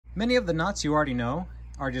Many of the knots you already know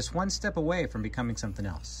are just one step away from becoming something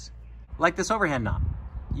else. Like this overhand knot.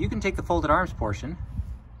 You can take the folded arms portion,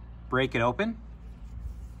 break it open,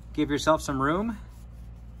 give yourself some room,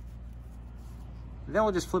 then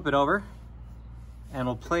we'll just flip it over and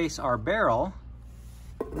we'll place our barrel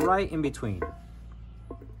right in between.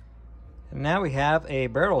 And now we have a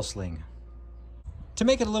barrel sling. To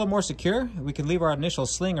make it a little more secure, we can leave our initial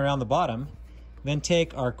sling around the bottom, then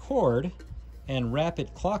take our cord and wrap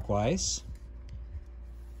it clockwise.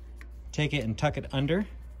 Take it and tuck it under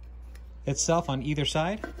itself on either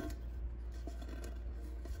side.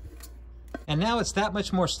 And now it's that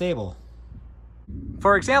much more stable.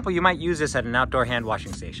 For example, you might use this at an outdoor hand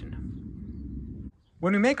washing station.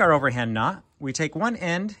 When we make our overhand knot, we take one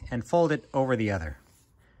end and fold it over the other.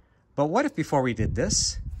 But what if before we did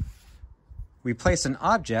this, we place an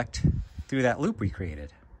object through that loop we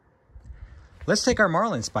created? Let's take our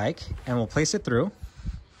marlin spike and we'll place it through.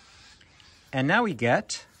 And now we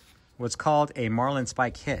get what's called a marlin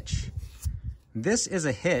spike hitch. This is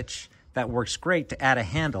a hitch that works great to add a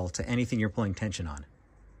handle to anything you're pulling tension on.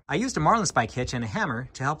 I used a marlin spike hitch and a hammer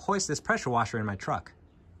to help hoist this pressure washer in my truck.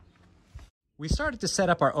 We started to set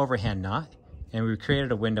up our overhand knot, and we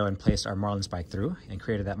created a window and placed our marlin spike through and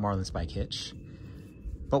created that marlin spike hitch.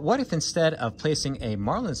 But what if instead of placing a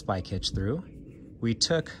marlin spike hitch through, we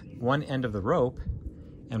took one end of the rope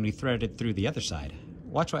and we threaded it through the other side?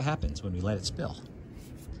 Watch what happens when we let it spill.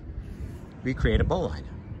 We create a bowline.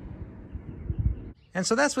 And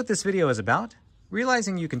so that's what this video is about,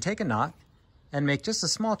 realizing you can take a knot and make just a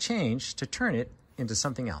small change to turn it into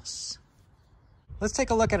something else. Let's take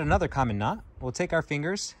a look at another common knot. We'll take our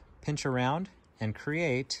fingers, pinch around, and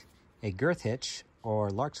create a girth hitch or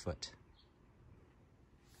lark's foot.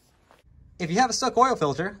 If you have a stuck oil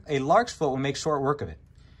filter, a lark's foot will make short work of it.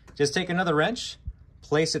 Just take another wrench,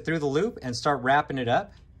 place it through the loop, and start wrapping it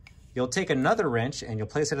up. You'll take another wrench and you'll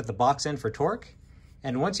place it at the box end for torque.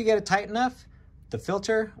 And once you get it tight enough, the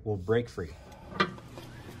filter will break free.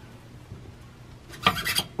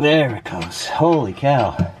 There it goes. Holy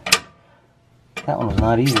cow. That one was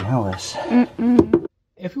not easy, huh, Liz?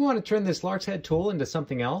 If we want to turn this lark's head tool into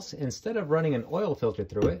something else, instead of running an oil filter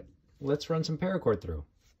through it, let's run some paracord through.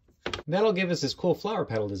 That'll give us this cool flower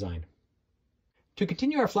petal design. To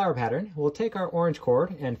continue our flower pattern, we'll take our orange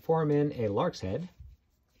cord and form in a lark's head.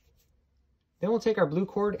 Then we'll take our blue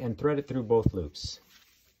cord and thread it through both loops.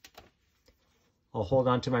 I'll hold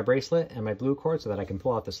on to my bracelet and my blue cord so that I can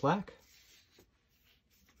pull out the slack.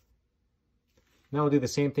 Now we'll do the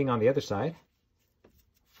same thing on the other side.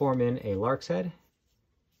 Form in a lark's head,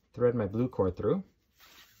 thread my blue cord through.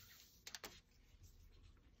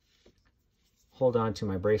 Hold on to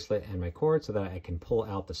my bracelet and my cord so that I can pull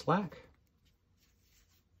out the slack.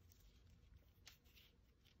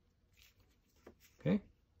 Okay.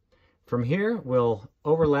 From here, we'll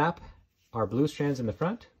overlap our blue strands in the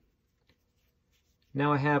front.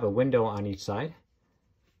 Now I have a window on each side.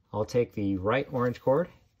 I'll take the right orange cord,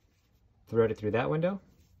 thread it through that window.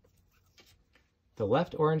 The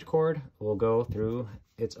left orange cord will go through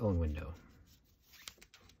its own window.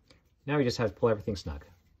 Now we just have to pull everything snug.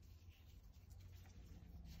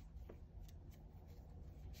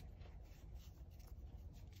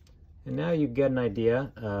 And now you get an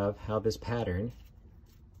idea of how this pattern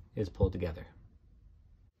is pulled together.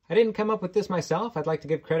 I didn't come up with this myself. I'd like to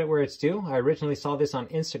give credit where it's due. I originally saw this on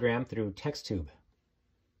Instagram through TextTube.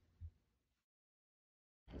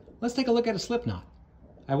 Let's take a look at a slip knot.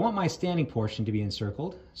 I want my standing portion to be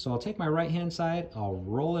encircled, so I'll take my right hand side, I'll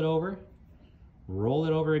roll it over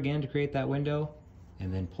again to create that window,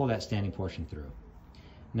 and then pull that standing portion through.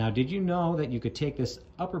 Now, did you know that you could take this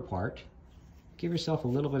upper part, give yourself a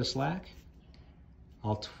little bit of slack,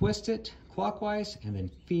 I'll twist it clockwise and then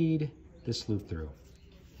feed this loop through.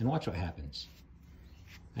 And watch what happens.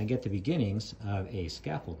 I get the beginnings of a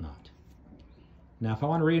scaffold knot. Now, if I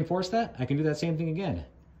want to reinforce that, I can do that same thing again.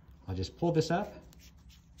 I'll just pull this up,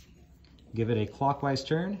 give it a clockwise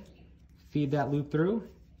turn, feed that loop through,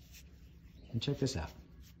 and check this out.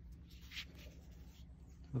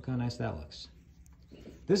 Look how nice that looks.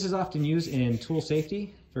 This is often used in tool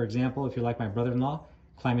safety. For example, if you're like my brother-in-law,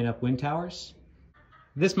 climbing up wind towers.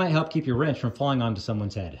 This might help keep your wrench from falling onto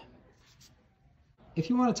someone's head. If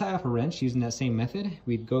you want to tie off a wrench using that same method,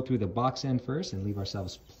 we'd go through the box end first and leave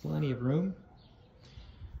ourselves plenty of room.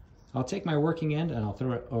 I'll take my working end and I'll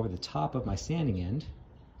throw it over the top of my standing end,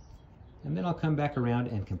 and then I'll come back around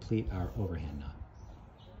and complete our overhand knot.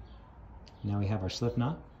 Now we have our slip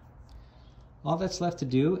knot. All that's left to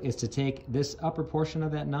do is to take this upper portion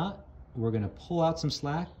of that knot, we're going to pull out some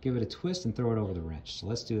slack, give it a twist, and throw it over the wrench. So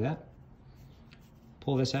let's do that.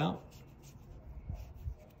 Pull this out.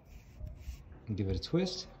 and give it a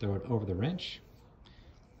twist, throw it over the wrench.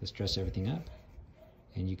 Let's dress everything up,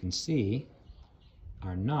 and you can see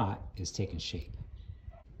our knot is taking shape.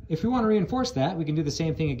 If we want to reinforce that, we can do the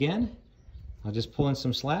same thing again. I'll just pull in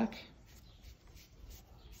some slack.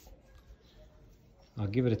 I'll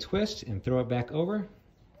give it a twist and throw it back over.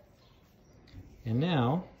 And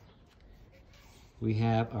now we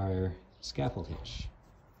have our scaffold hitch.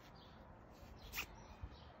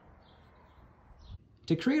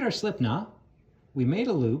 To create our slip knot, we made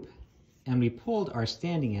a loop and we pulled our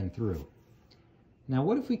standing end through. Now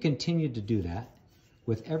what if we continued to do that?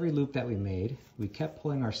 With every loop that we made, we kept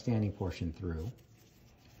pulling our standing portion through.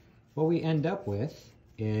 What we end up with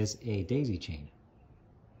is a daisy chain.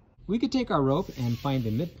 We could take our rope and find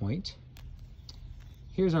the midpoint.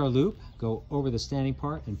 Here's our loop, go over the standing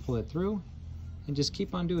part and pull it through, and just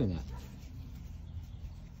keep on doing that.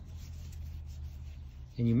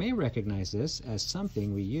 And you may recognize this as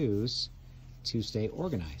something we use to stay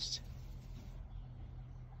organized.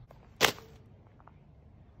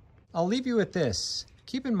 I'll leave you with this.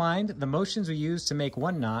 Keep in mind the motions we use to make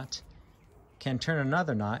one knot can turn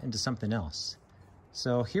another knot into something else.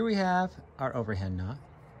 So here we have our overhand knot.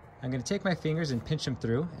 I'm going to take my fingers and pinch them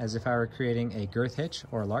through as if I were creating a girth hitch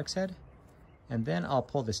or a lark's head, and then I'll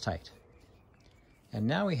pull this tight. And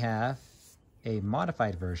now we have a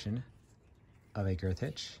modified version of a girth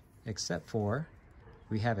hitch, except for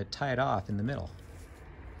we have it tied off in the middle.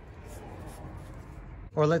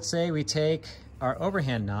 Or let's say we take our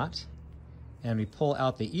overhand knot and we pull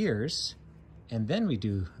out the ears, and then we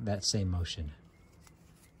do that same motion.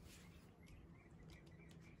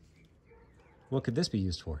 What could this be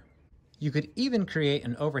used for? You could even create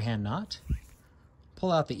an overhand knot,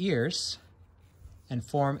 pull out the ears, and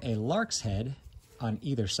form a lark's head on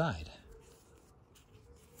either side.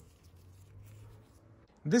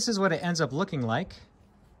 This is what it ends up looking like.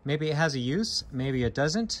 Maybe it has a use, maybe it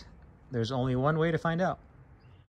doesn't. There's only one way to find out.